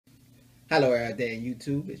Hello out there in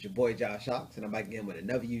YouTube, it's your boy Josh Hawks, and I'm back again with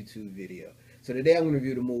another YouTube video. So today I'm going to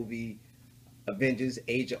review the movie Avengers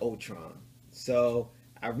Age of Ultron. So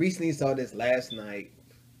I recently saw this last night,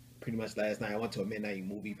 pretty much last night. I went to a midnight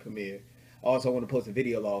movie premiere. Also, I want to post a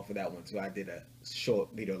video log for that one too. I did a short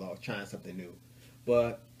video log trying something new.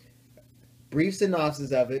 But brief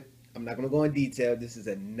synopsis of it. I'm not going to go in detail. This is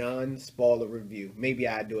a non-spoiler review. Maybe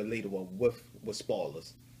I'll do a later one with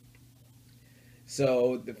spoilers.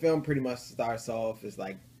 So the film pretty much starts off as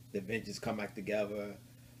like the Avengers come back together.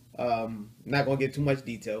 Not gonna get too much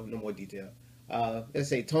detail, no more detail. Let's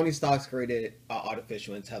say Tony Stark's created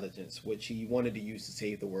artificial intelligence, which he wanted to use to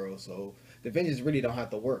save the world. So the Avengers really don't have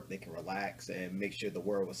to work; they can relax and make sure the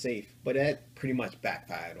world was safe. But that pretty much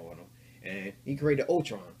backfired on him, and he created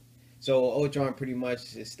Ultron. So Ultron pretty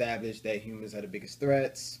much established that humans are the biggest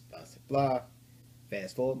threats. Blah blah. Blah.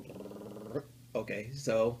 Fast forward. Okay,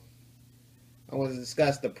 so I want to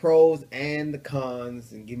discuss the pros and the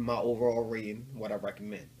cons and give my overall rating, what I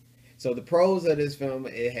recommend. So the pros of this film,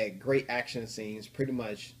 it had great action scenes. Pretty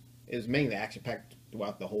much, it was mainly action packed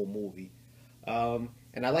throughout the whole movie,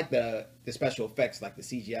 and I like the special effects. Like the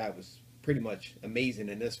CGI was pretty much amazing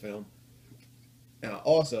in this film.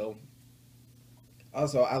 Also,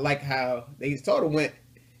 I like how they sort of went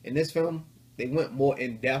in this film. They went more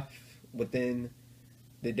in depth within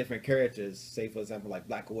the different characters. Say for example, like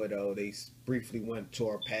Black Widow, they briefly went to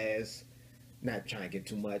her past. Not trying to get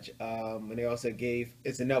too much. And they also gave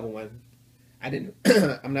it's another one. I didn't.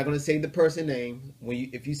 I'm not gonna say the person name.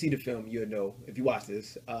 If you see the film, you'll know. If you watch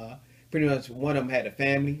this, pretty much one of them had a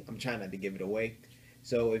family. I'm trying not to give it away.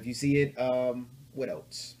 So if you see it, what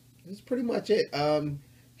else? That's pretty much it.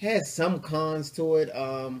 Had some cons to it,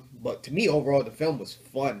 but to me overall the film was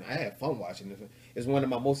fun. I had fun watching the film. It's one of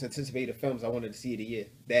my most anticipated films I wanted to see of the year.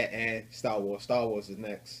 That and Star Wars. Star Wars is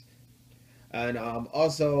next. And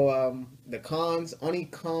also the cons. Only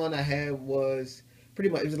con I had was pretty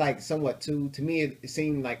much it was like somewhat too. To me, it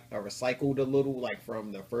seemed like a recycled a little like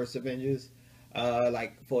from the first Avengers.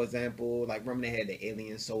 Like for example, like remember they had the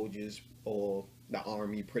alien soldiers or the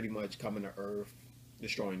army pretty much coming to Earth,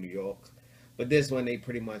 destroying New York. But this one they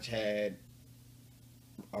pretty much had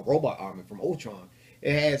a robot army from Ultron.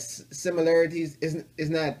 It has similarities. It's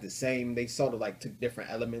not the same. They sort of like took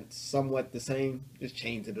different elements, somewhat the same, just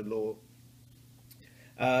changed it a little.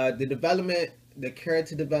 The development, the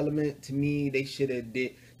character development, to me, they should have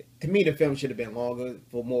did. To me, the film should have been longer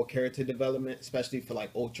for more character development, especially for like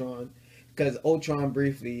Ultron, because Ultron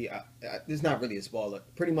briefly, it's not really a spoiler.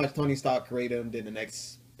 Pretty much, Tony Stark created him. Then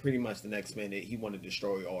pretty much the next minute, he wanted to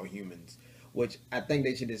destroy all humans, which I think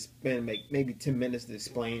they should have spent maybe 10 minutes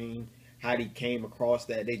explaining how he came across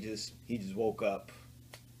that. He just woke up,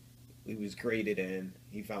 he was created, and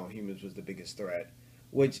he found humans was the biggest threat.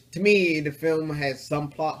 Which to me, the film has some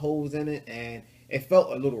plot holes in it, and it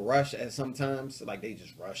felt a little rushed at sometimes, like they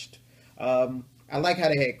just rushed. I like how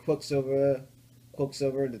they had Quicksilver,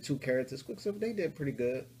 the two characters. Quicksilver, they did pretty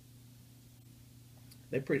good.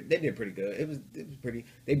 They did pretty good. It was pretty.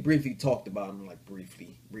 They briefly talked about him, like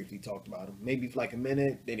briefly talked about him, maybe for like a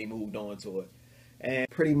minute. Then they moved on to it, and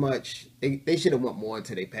pretty much they should have went more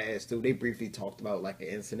into their past too. They briefly talked about like an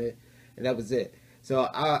incident, and that was it. So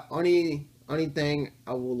I only thing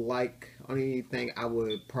I would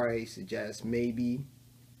probably suggest maybe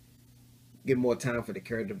give more time for the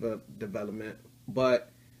character development,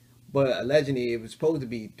 but allegedly it was supposed to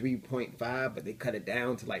be 3.5, but they cut it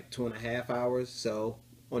down to like 2.5 hours. So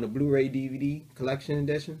on the Blu-ray DVD collection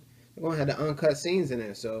edition, they're gonna have the uncut scenes in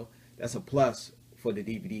there. So that's a plus for the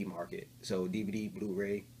DVD market. So DVD,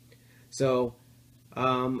 Blu-ray. So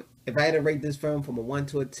if I had to rate this film from a 1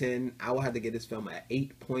 to a 10, I would have to give this film an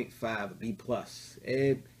 8.5, a B plus.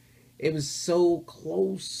 It was so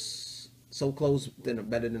close,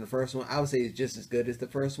 better than the first one. I would say it's just as good as the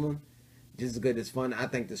first one, just as good as fun. I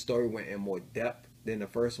think the story went in more depth than the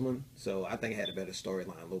first one, so I think it had a better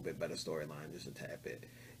storyline, a little bit better storyline, just a tad bit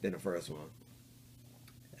than the first one.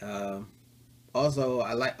 Also,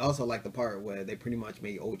 I like the part where they pretty much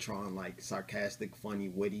made Ultron like sarcastic, funny,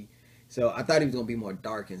 witty. So I thought he was gonna be more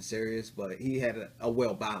dark and serious, but he had a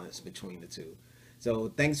well balance between the two. So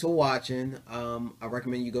thanks for watching. I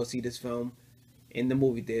recommend you go see this film in the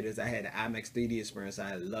movie theaters. I had an IMAX 3D experience.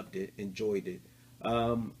 I loved it, enjoyed it.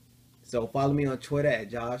 So follow me on Twitter at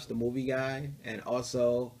Josh the Movie Guy, and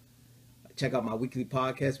also check out my weekly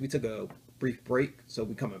podcast. We took a brief break, so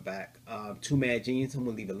we're coming back. Two Mad Jeans. I'm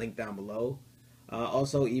gonna leave a link down below.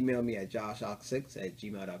 Also email me at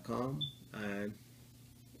joshhawk6@gmail.com. And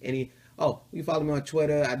any you follow me on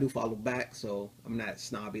Twitter. I do follow back, so I'm not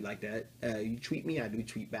snobby like that. You tweet me, I do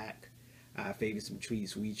tweet back. I favor some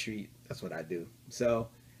tweets, we treat. That's what I do. So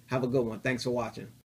Have a good one. Thanks for watching.